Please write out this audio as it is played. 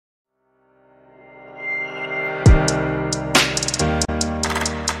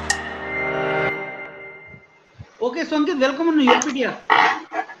Okay, so Ankit, welcome on YourPedia.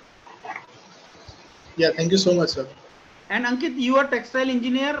 Yeah, thank you so much, sir. And Ankit, you are textile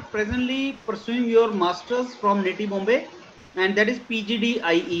engineer, presently pursuing your masters from NITIE Bombay, and that is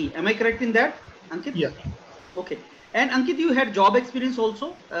PGDIE. Am I correct in that, Ankit? Yeah. Okay. And Ankit, you had job experience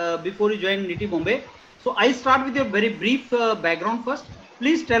also before you joined NITIE Bombay. So I start with your very brief background first.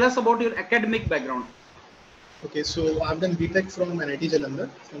 Please tell us about your academic background. Okay, so I've done BTech from NIT Jalandhar,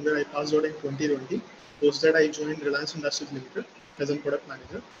 from where I passed out in 2020. Post that, I joined Reliance Industries Limited as a product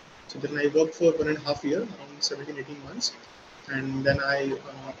manager. So then I worked for 1.5 years, around 17-18 months, and then I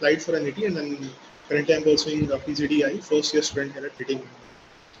applied for a NITIE, and then currently I'm pursuing PGDIE, first year student here at NITIE.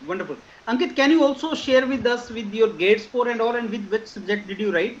 Wonderful. Ankit, can you also share with us with your GATE score and all, and with which subject did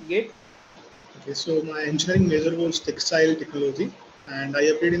you write GATE? Okay, so my engineering major was textile technology, and I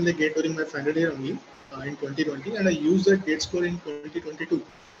applied in the GATE during my final year only in 2020, and I used that GATE score in 2022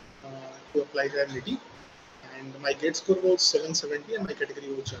 to apply for NITIE, and my GATE score was 770, and my category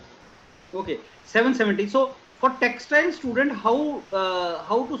was general. Okay, 770. So for textile student, how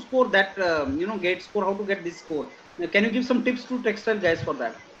to score that GATE score? How to get this score? Can you give some tips to textile guys for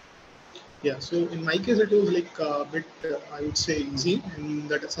that? Yeah, so in my case, it was like a bit, I would say, easy in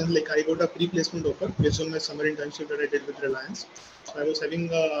that sense. Like I got a pre-placement offer based on my summer internship that I did with Reliance. So I was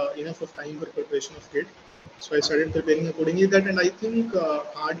having enough of time for preparation of GATE. So I started preparing accordingly that, and I think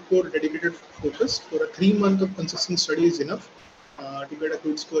hardcore dedicated focus for a 3 month of consistent study is enough to get a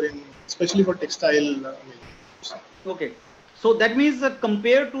good score in, especially for textile. Okay, so that means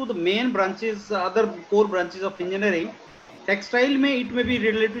compared to the main branches, other core branches of engineering, textile it may be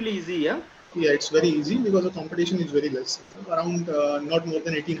relatively easy, yeah? Yeah, it's very easy because the competition is very less. Around not more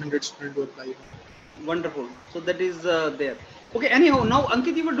than 1,800 students to apply. Wonderful. So that is there. Okay, anyhow, now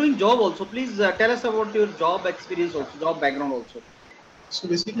Ankit, you were doing job also. Please tell us about your job experience also, job background also. So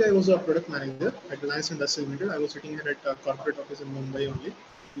basically, I was a product manager at Reliance Industries Limited. I was sitting here at a corporate office in Mumbai only.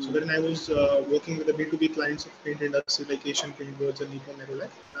 So then I was working with the B2B clients of paint industry like Asian Paint, Virgin, Nippon, Nerolac.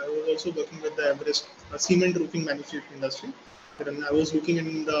 I was also working with the Everest cement roofing manufacturing industry. Then I was looking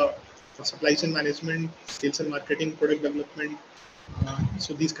in the supply chain management, sales and marketing, product development.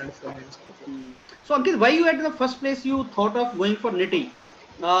 So these kind of things. So Ankit, why you at the first place you thought of going for NITIE?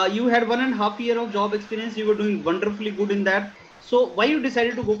 You had 1.5 years of job experience. You were doing wonderfully good in that. So why you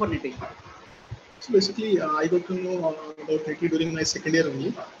decided to go for NITIE? So basically, I got to know about NITIE during my second year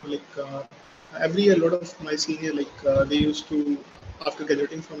only. Like every year, a lot of my senior, they used to, after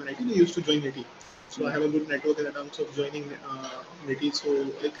graduating from NITIE, they used to join NITIE. So I have a good network in terms of joining NITIE.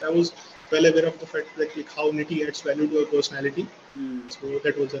 So like I was well aware of the fact that like how NITIE adds value to our personality. So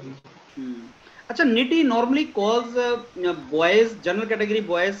that was a Achha, NITIE normally calls boys, general category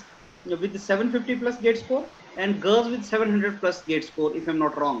boys with 750 plus GATE score and girls with 700 plus GATE score, if I'm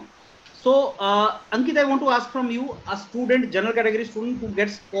not wrong. So Ankit, I want to ask from you, a student, general category student who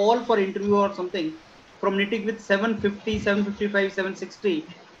gets called for interview or something from NITIE with 750, 755, 760,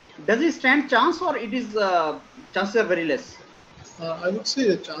 does he stand chance or it is chances are very less? I would say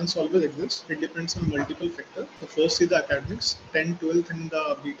the chance always exists. It depends on multiple factors. The first is the academics, 10, 12th and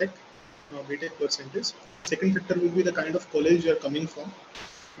the BTech percentage. Second factor would be the kind of college you are coming from.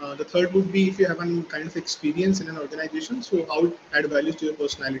 The third would be if you have a kind of experience in an organization, so how it add values to your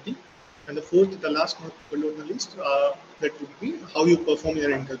personality. And the fourth, the last not below the list, that would be how you perform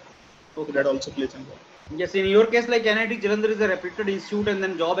your interview. Okay, that also plays a role. Yes, in your case, like NIT Jalandhar is a reputed institute, and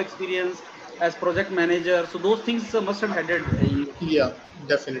then job experience as project manager. So those things must have added. Yeah,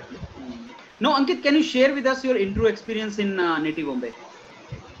 definitely. Now, Ankit, can you share with us your intro experience in NITIE Bombay?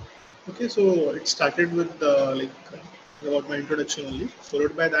 Okay, so it started with about my introduction only.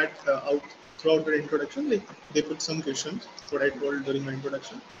 Followed by that, throughout the introduction, like they put some questions, what I told during my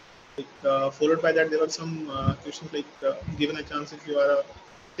introduction. Followed by that, there were some questions like given a chance if you are a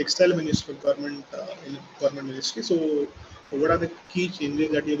textile minister, government ministry. So, what are the key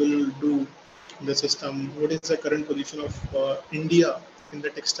changes that you will do in the system? What is the current position of India in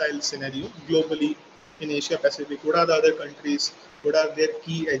the textile scenario globally in Asia Pacific? What are the other countries? What are their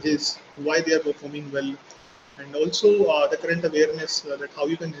key edges? Why they are performing well? And also the current awareness, that how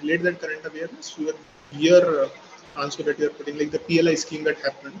you can relate that current awareness to your answer that you are putting, like the PLI scheme that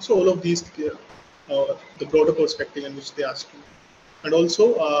happened. So all of these, the broader perspective in which they asked you. And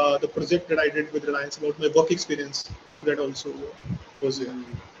also the project that I did with Reliance about my work experience, that also was there.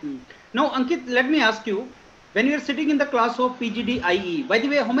 Now, Ankit, let me ask you, when you are sitting in the class of PGDIE, by the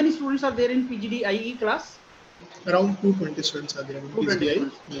way, how many students are there in PGDIE class? Around 220 students are there in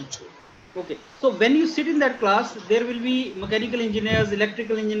PGDIE. Okay, so when you sit in that class, there will be mechanical engineers,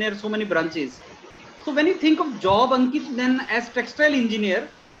 electrical engineers, so many branches. So when you think of job, Ankit, then as textile engineer,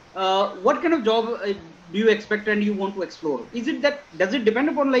 what kind of job do you expect and you want to explore? Is it that, does it depend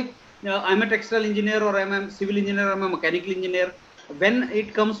upon like I'm a textile engineer or I'm a civil engineer, I'm a mechanical engineer, when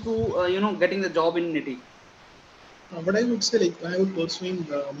it comes to getting the job in NITIE? But I would say, like, when I was pursuing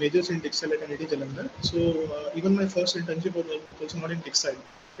majors in textile at NITIE Jalandhar, so even my first internship was also not in textile.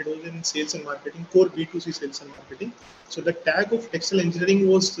 It was in sales and marketing, core B2C sales and marketing. So the tag of textile engineering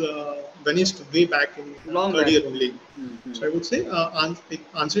was vanished way back in third year only. So I would say,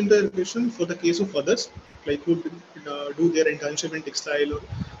 answering the question for the case of others, like who do their internship in textile, or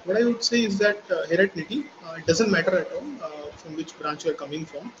what I would say is that here at NITIE, it doesn't matter at all from which branch you are coming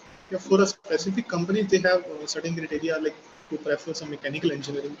from. Yeah, for a specific company, they have certain criteria like to prefer some mechanical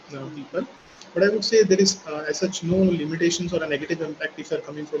engineering people. But I would say there is as such no limitations or a negative impact if you are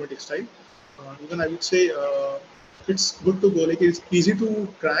coming from a textile. Even I would say it's good to go. Like it's easy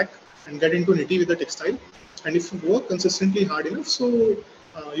to crack and get into NITIE with the textile. And if you work consistently hard enough, so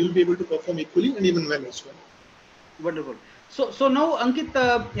you'll be able to perform equally and even well as well. Wonderful. So now, Ankit,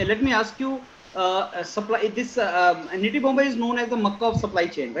 let me ask you. NITIE Bombay is known as the Makkah of supply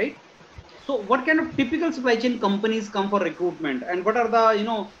chain, right? So what kind of typical supply chain companies come for recruitment, and what are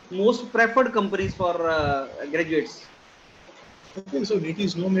the most preferred companies for graduates? Okay, so NITIE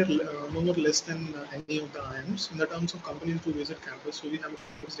is no more less than any of the IIMs in the terms of companies to visit campus. So we have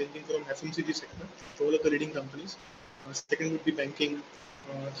companies ranging from FMCG sector, all of the leading companies. Second would be banking.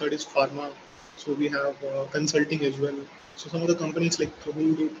 Third is pharma. So we have consulting as well. So some of the companies like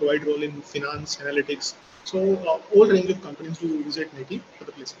who do provide role in finance, analytics. So all range of companies do visit NITIE for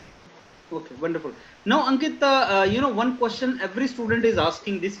the placement. Okay, wonderful. Now, Ankit, one question every student is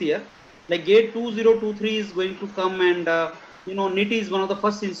asking this year, like GATE 2023 is going to come, and NITIE is one of the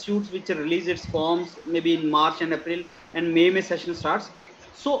first institutes which release its forms maybe in March and April, and May session starts.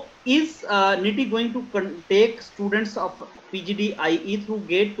 So is NITIE going to take students of PGDIE through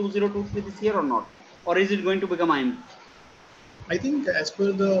GATE 2023 this year or not? Or is it going to become IIM? I think as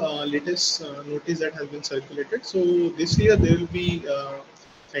per the latest notice that has been circulated, so this year there will be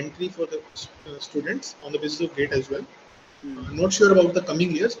entry for the students on the basis of GATE as well. Not sure about the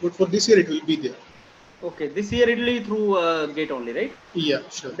coming years, but for this year it will be there. Okay, this year it will be through GATE only, right? Yeah,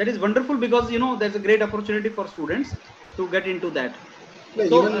 sure. That is wonderful because there's a great opportunity for students to get into that. Yeah,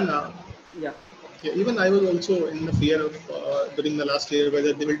 so, even I was also in the fear of during the last year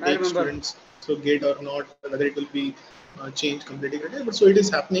whether they will take students through GATE or not, whether it will be changed completely. But so it is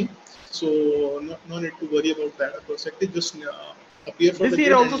happening. So no need to worry about that perspective. Just appear for this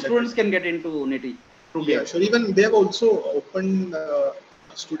year also students can get into NITIE through GATE. Yeah, sure. Even they have also opened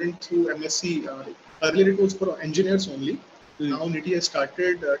students through MSc. Earlier it was for engineers only. Now NITIE has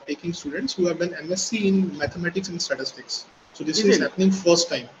started taking students who have done MSc in mathematics and statistics. So this is happening first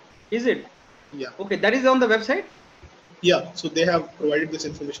time. Is it? Yeah. Okay, that is on the website? Yeah, so they have provided this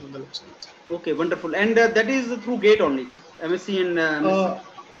information on the website. Okay, wonderful. And that is through GATE only, MSc and MSc?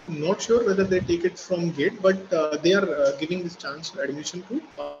 Not sure whether they take it from GATE, but they are giving this chance for admission to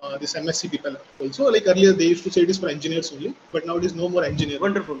this MSc people also. Like earlier they used to say it is for engineers only, but now it is no more engineers.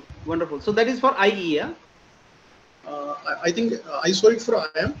 Wonderful, wonderful. So that is for IE, yeah? I think I saw it for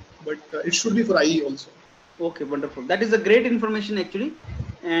IIM, but it should be for IE also. Okay, wonderful. That is a great information actually,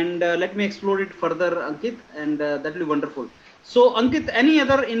 and let me explore it further, Ankit, and that will be wonderful. So, Ankit, any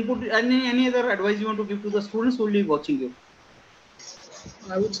other input, any other advice you want to give to the students who will be watching you?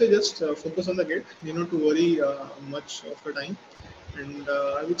 I would say just focus on the GATE. You know, to worry much of the time, and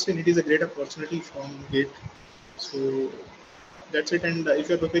I would say it is a great opportunity from GATE. So that's it. And if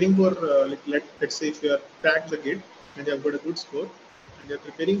you are preparing for, let's say, if you are cracked the GATE and you have got a good score, and you are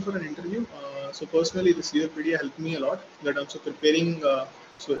preparing for an interview, so personally, this YourPedia helped me a lot in the terms of preparing.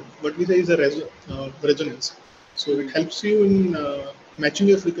 So what we say is a resonance. So it helps you in matching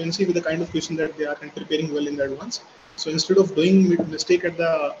your frequency with the kind of question that they are and preparing well in advance. So instead of doing mistake at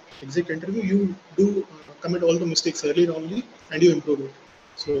the exact interview, you do commit all the mistakes earlier only and you improve it.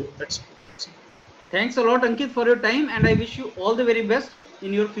 So that's it. Thanks a lot, Ankit, for your time, and I wish you all the very best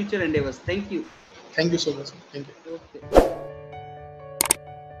in your future endeavors. Thank you. Thank you so much. Thank you.